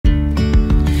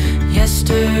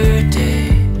Yesterday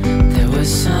there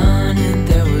was sun and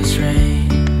there was rain.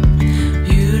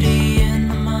 Beauty in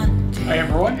the mundane. Hi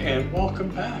everyone, and welcome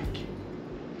back.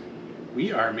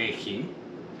 We are making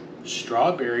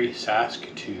strawberry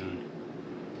Saskatoon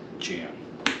jam.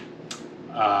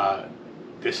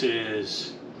 This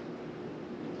is,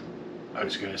 I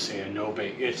was gonna say a no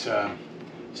bake. It's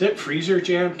is it freezer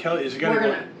jam, Kelly? Is it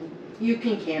gonna? You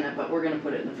can can it, but we're gonna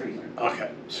put it in the freezer.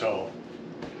 Okay, so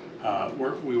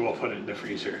we will put it in the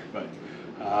freezer. But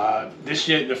this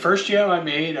jam, the first jam I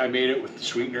made it with the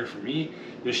sweetener for me.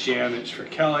 This jam is for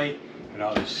Kelly, and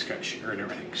all this has got sugar and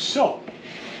everything. So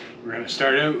we're gonna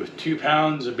start out with 2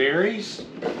 pounds of berries.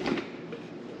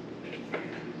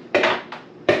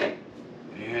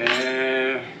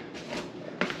 And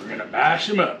we're gonna mash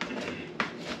them up.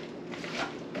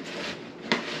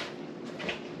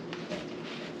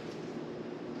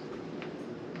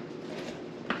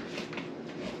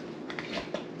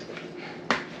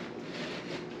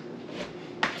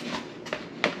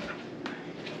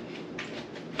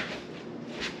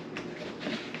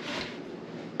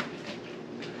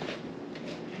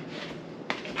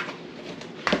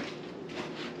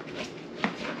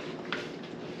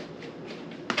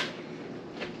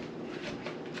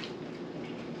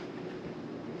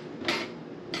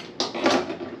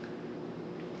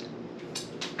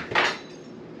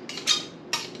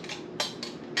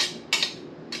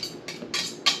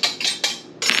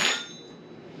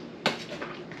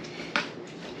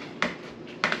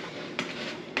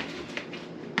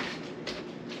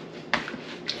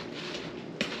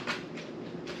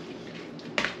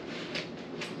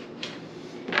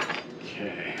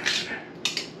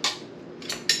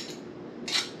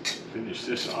 Finish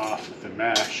this off with the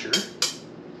masher.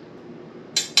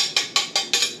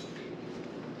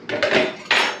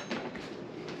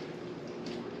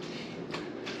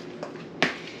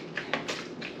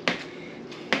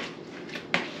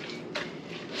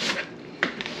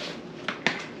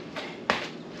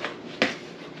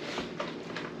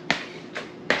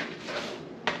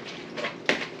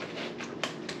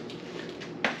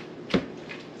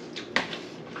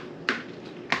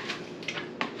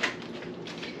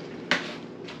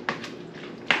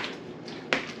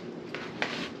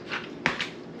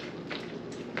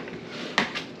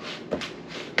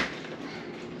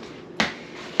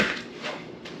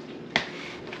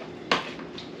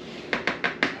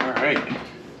 Right.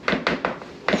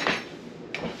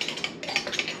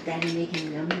 Daddy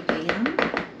making yummy jam.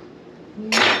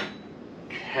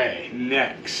 Okay,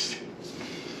 next.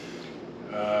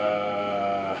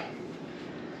 I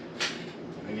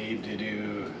need to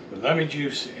do the lemon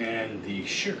juice and the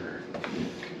sugar.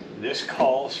 This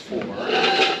calls for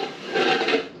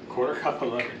 1/4 cup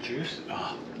of lemon juice.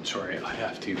 Oh, sorry, I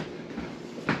have to.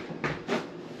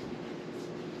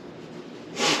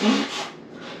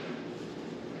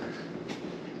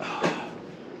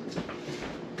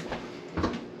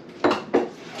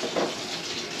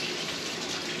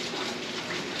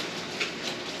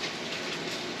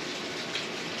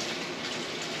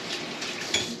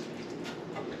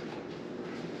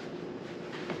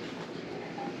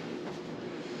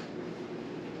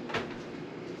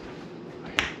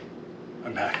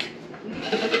 I'm back.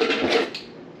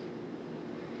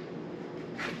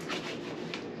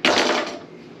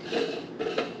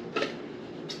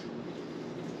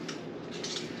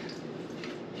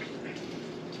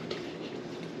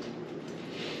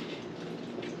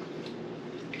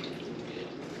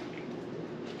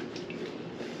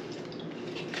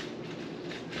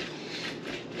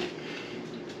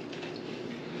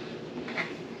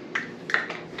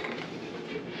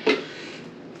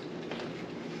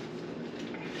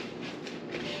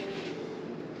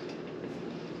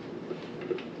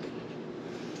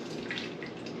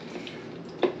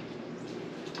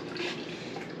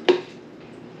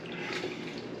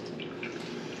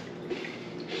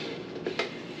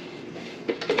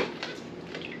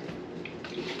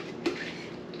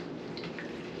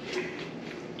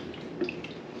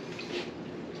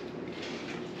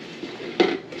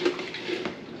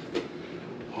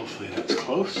 Hopefully that's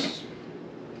close.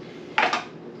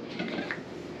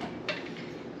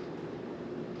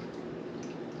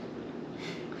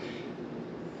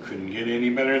 Couldn't get any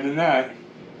better than that.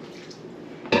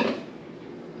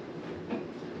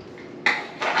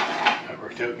 That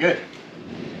worked out good.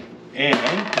 And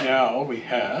now we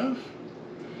have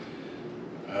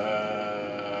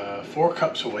 4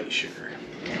 cups of white sugar.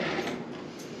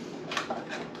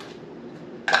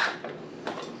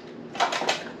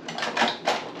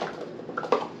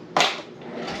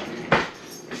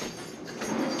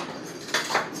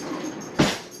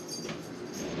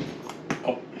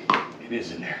 It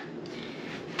is in there.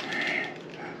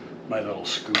 my little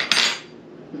scoop.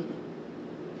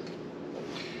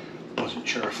 Wasn't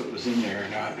sure if it was in there or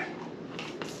not.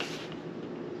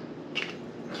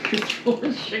 You're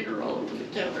throwing sugar all over the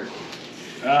counter.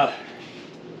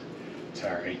 It's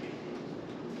all right.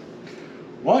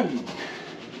 1,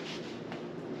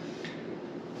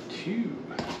 2,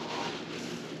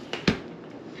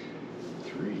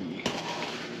 3,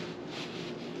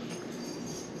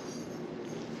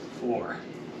 4.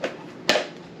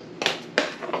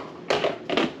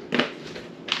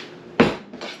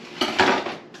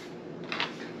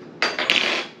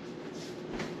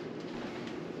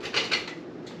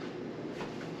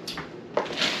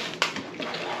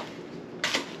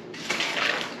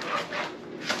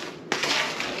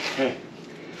 Okay,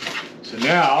 so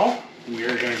now we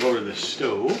are going to go to the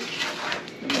stove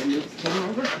And then move the camera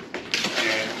over.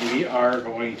 and we are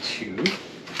going to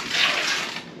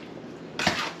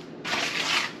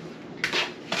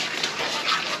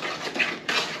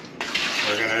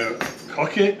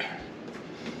cook it.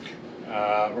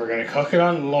 We're going to cook it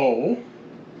on low.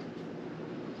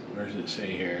 Where does it say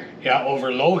here? Yeah,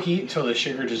 over low heat until the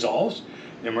sugar dissolves.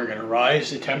 Then we're going to rise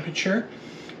the temperature.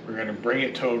 We're going to bring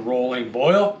it to a rolling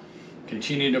boil.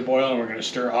 Continue to boil, and we're going to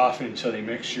stir often until the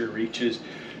mixture reaches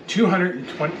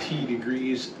 220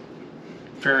 degrees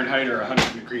Fahrenheit or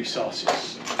 100 degrees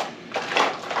Celsius.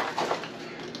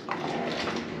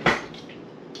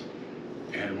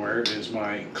 And where is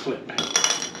my clip?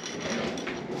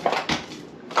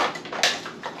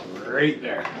 Right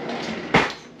there.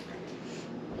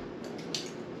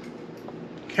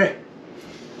 Okay.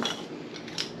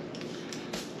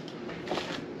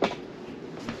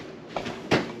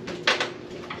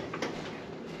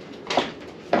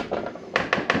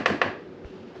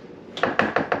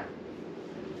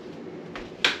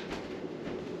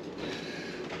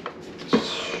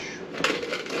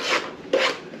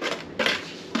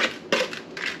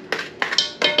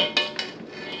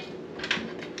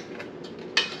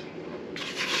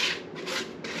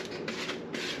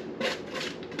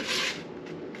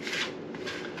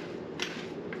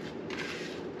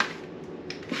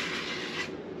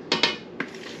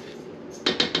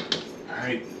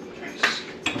 Alright, let's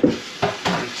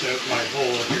rinse out my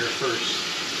bowl here first.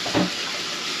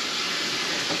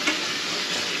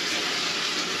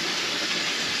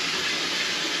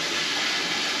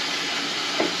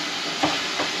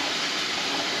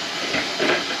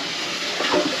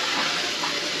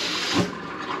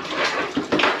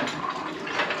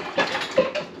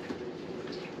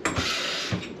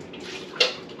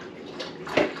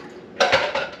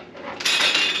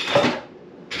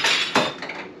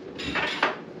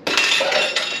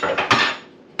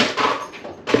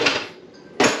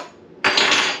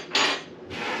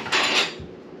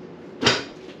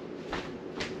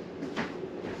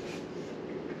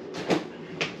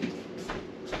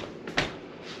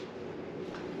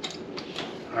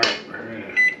 Alright, we're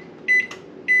gonna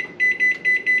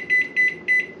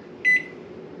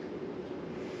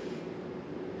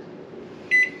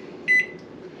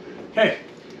okay,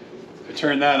 I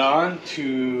turned that on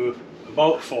to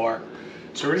about 4.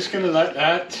 So we're just gonna let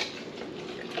that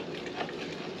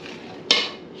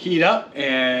heat up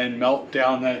and melt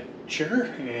down that sugar,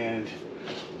 and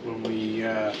when we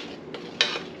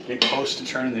get close to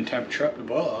turning the temperature up to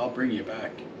boil, I'll bring you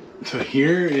back. So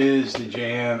here is the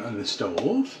jam on the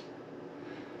stove,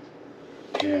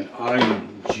 and I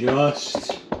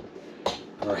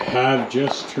have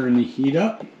just turned the heat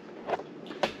up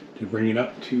to bring it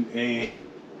up to a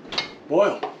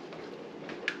boil.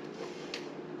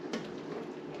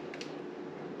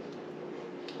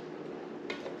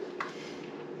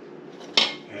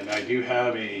 And I do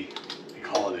have they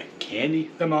call it a candy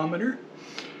thermometer,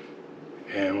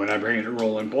 and when I bring it to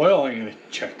rolling boil, I'm going to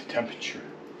check the temperature.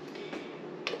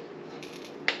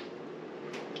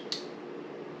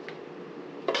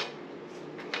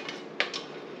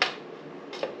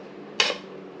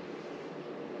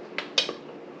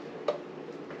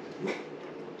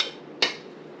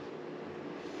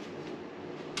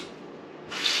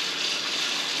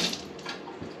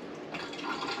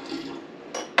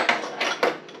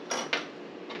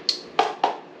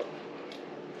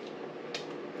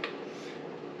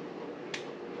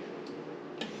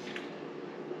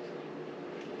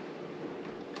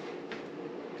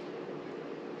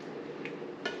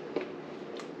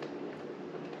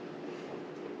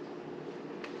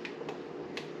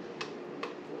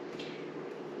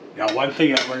 Now, one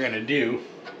thing that we're going to do,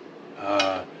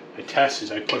 a test,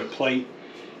 is I put a plate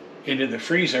into the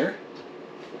freezer,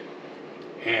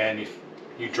 and if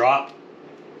you drop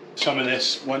some of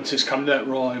this, once it's come to that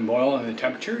rolling boil and the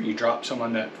temperature, you drop some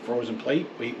on that frozen plate,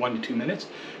 wait 1 to 2 minutes.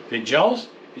 If it gels,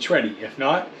 it's ready. If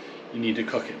not, you need to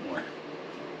cook it more.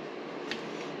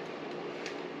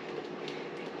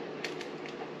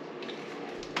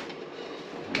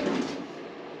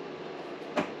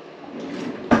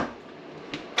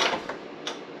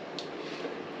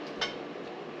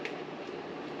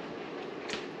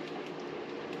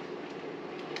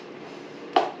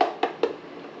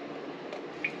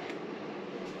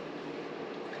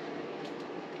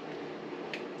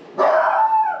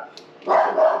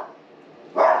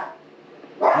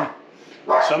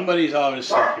 Somebody's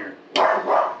obviously here.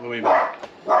 We'll be back.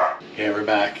 Okay, we're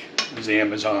back. It was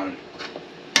Amazon.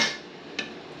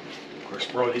 Of course,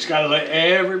 Brody's got to let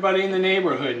everybody in the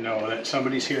neighborhood know that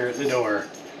somebody's here at the door.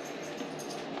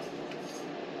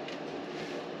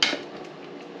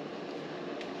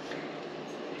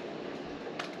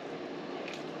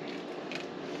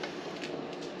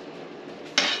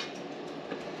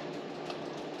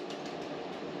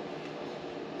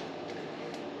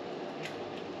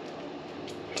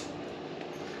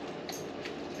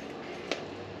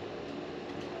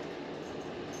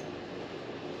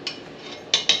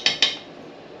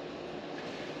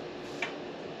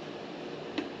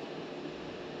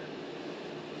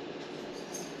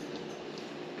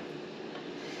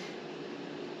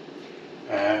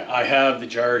 I have the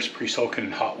jars pre-soaking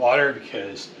in hot water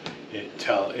because it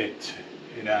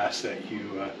asks that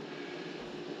you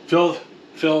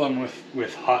fill them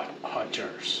with hot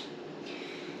jars.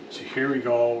 So here we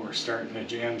go. We're starting. The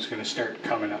jam's going to start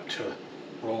coming up to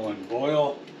roll and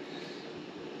boil.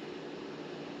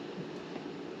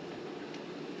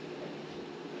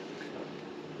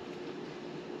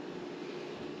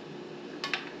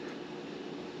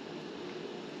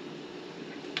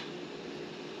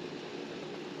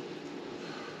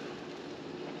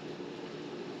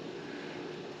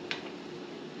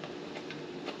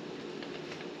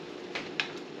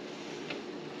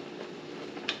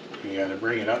 You got to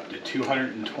bring it up to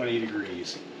 220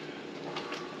 degrees.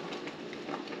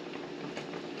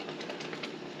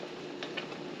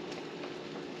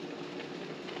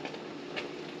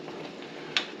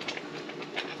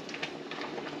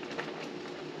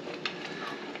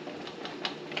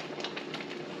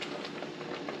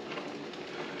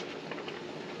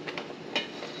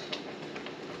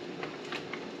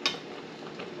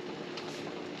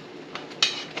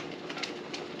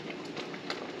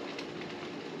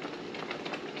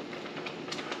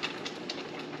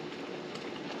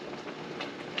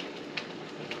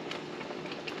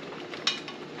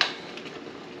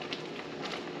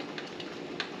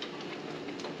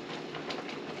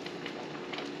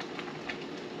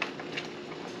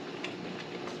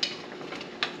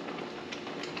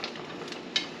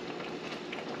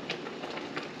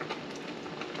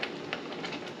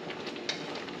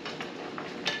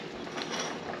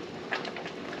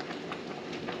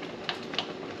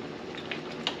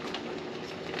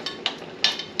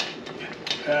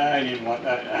 I didn't want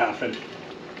that to happen.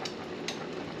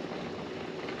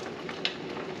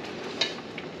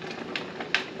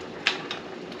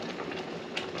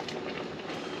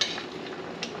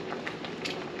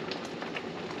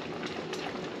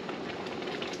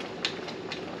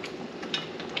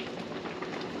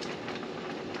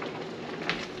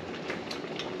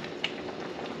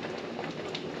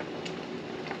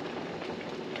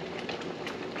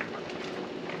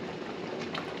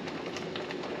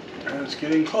 It's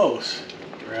getting close.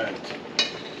 We're at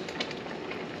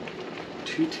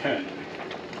 210.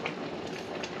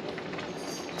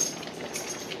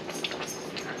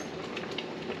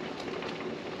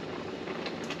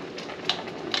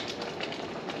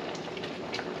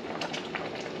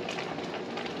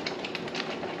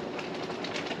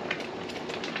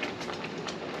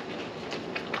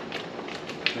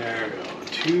 There we go,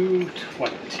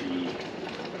 220.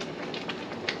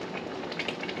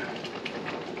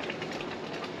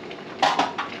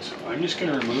 I'm just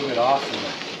going to remove it off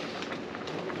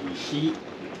of the heat,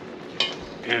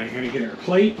 and I'm going to get our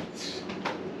plates.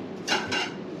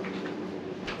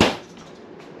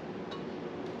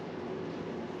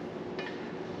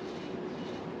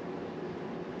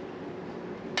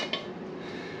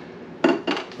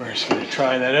 We're just going to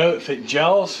try that out. If it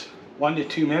gels, 1 to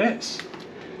 2 minutes,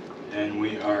 and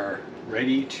we are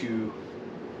ready to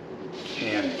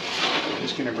can it. I'm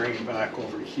just going to bring it back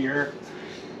over here.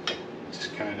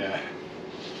 Just kind of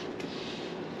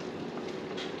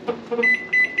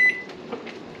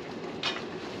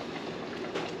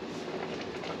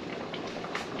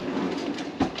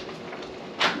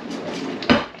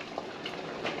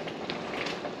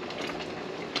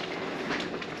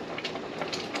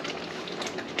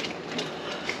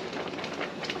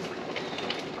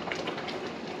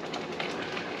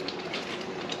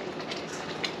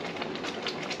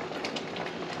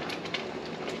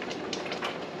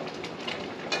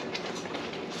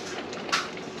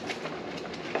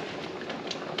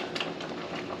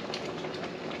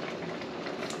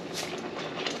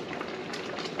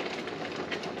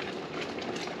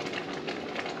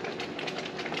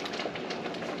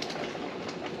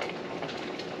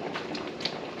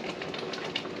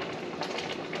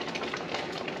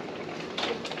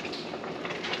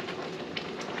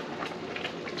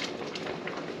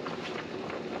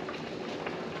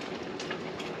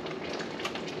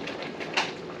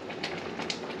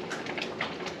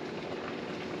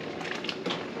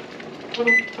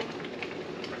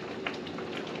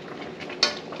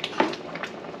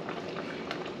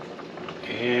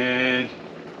And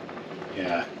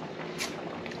yeah.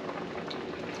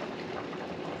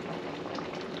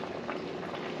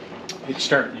 It's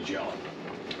starting to gel.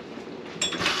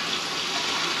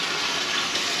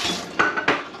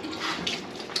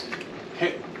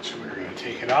 Okay, so we're going to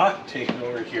take it off, take it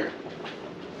over here.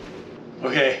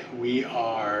 Okay, we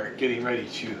are getting ready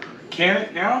to can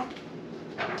it now.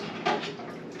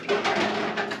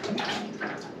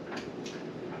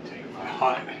 Take my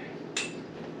hot.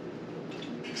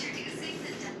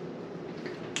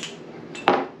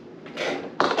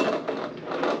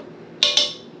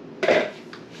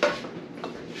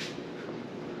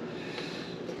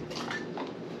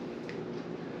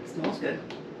 Smells good.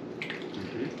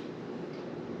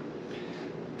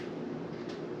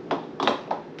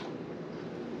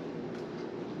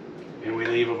 And we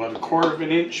leave about 1/4 of an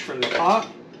inch from the top.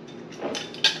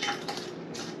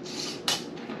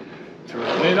 Throw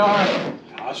the lid on,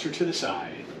 toss her to the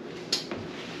side.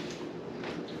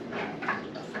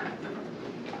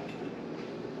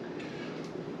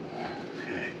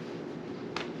 Okay.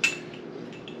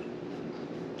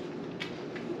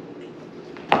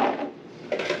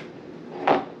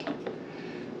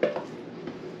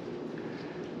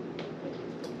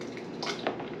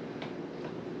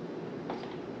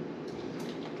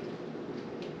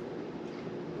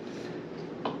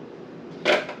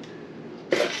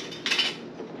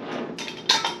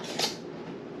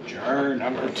 Jar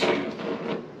number 2.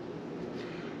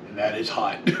 And that is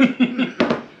hot.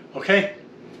 Okay,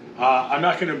 I'm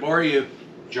not going to bore you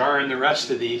jarring the rest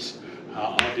of these.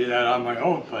 I'll do that on my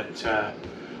own, but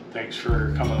thanks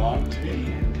for coming along today.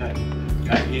 And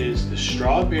that is the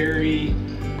strawberry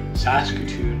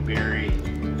Saskatoon berry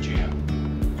jam.